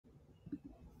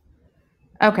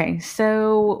Okay,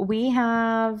 so we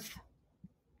have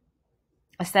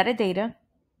a set of data,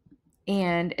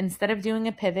 and instead of doing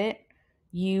a pivot,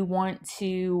 you want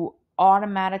to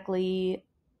automatically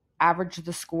average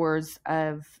the scores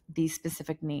of these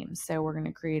specific names. So we're going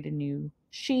to create a new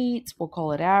sheet. We'll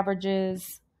call it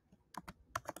averages.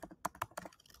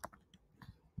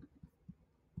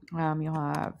 You'll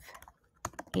have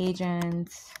agent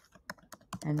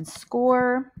and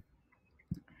score.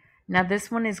 Now this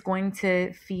one is going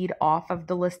to feed off of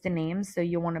the list of names. So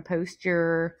you'll want to post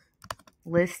your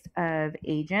list of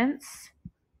agents.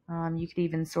 You could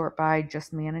even sort by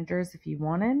just managers if you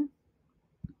wanted.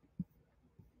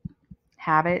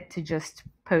 Have it to just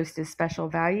post as special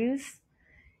values.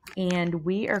 And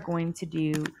we are going to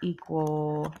do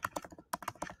equal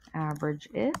average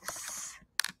ifs.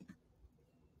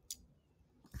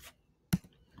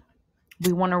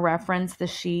 We want to reference the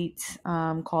sheet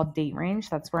called date range.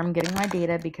 That's where I'm getting my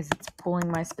data because it's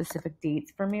pulling my specific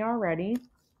dates for me already.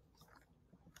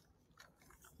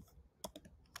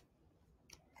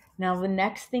 Now, the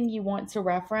next thing you want to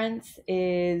reference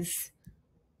is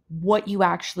what you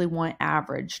actually want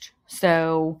averaged.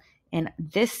 So in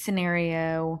this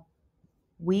scenario,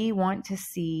 we want to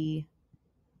see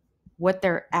what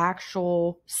their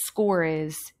actual score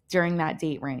is during that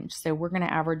date range. So we're going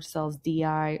to average cells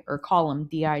DI or column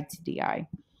DI to DI.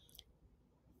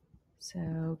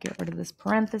 So get rid of this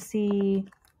parenthesis. We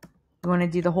want to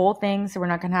do the whole thing. So we're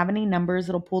not going to have any numbers.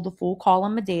 It'll pull the full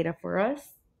column of data for us.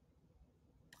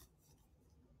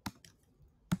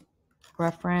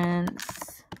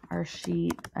 Reference our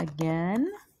sheet again.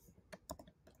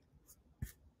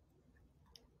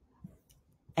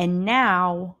 And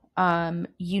now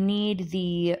you need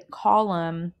the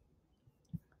column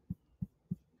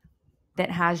that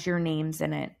has your names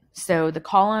in it. So the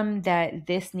column that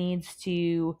this needs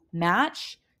to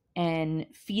match and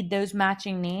feed those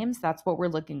matching names, that's what we're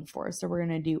looking for. So we're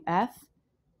going to do F.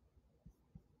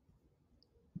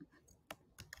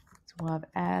 So we'll have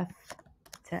F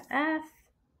to F.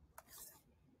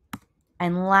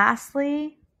 And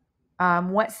lastly,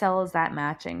 what cell is that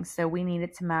matching? So we need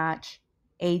it to match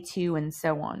A2 and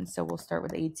so on. So we'll start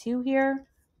with A2 here.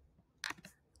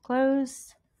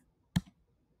 Close.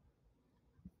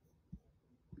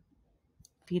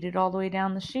 Feed it all the way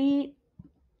down the sheet.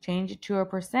 Change it to a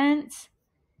 %.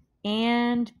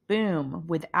 And boom,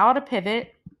 without a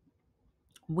pivot,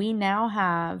 we now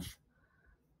have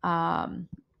our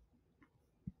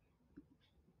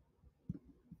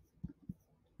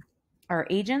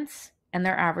agents and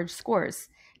their average scores.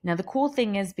 Now, the cool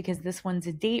thing is because this one's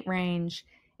a date range,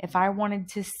 if I wanted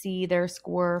to see their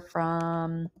score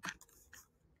from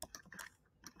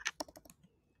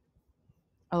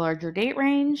a larger date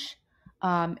range,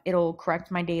 it'll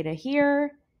correct my data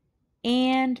here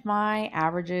and my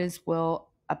averages will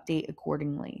update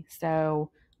accordingly.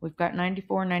 So we've got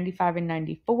 94, 95, and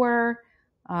 94.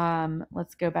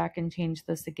 Let's go back and change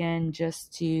this again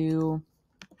just to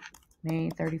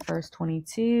May 31st,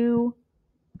 22.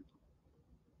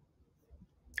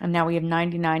 And now we have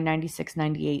 99, 96,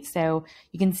 98. So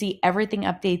you can see everything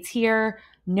updates here.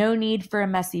 No need for a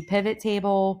messy pivot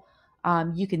table.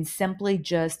 You can simply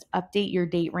just update your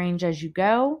date range as you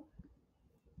go.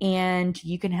 And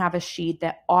you can have a sheet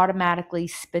that automatically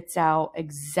spits out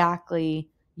exactly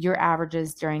your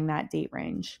averages during that date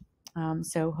range.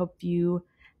 So hope you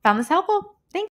found this helpful.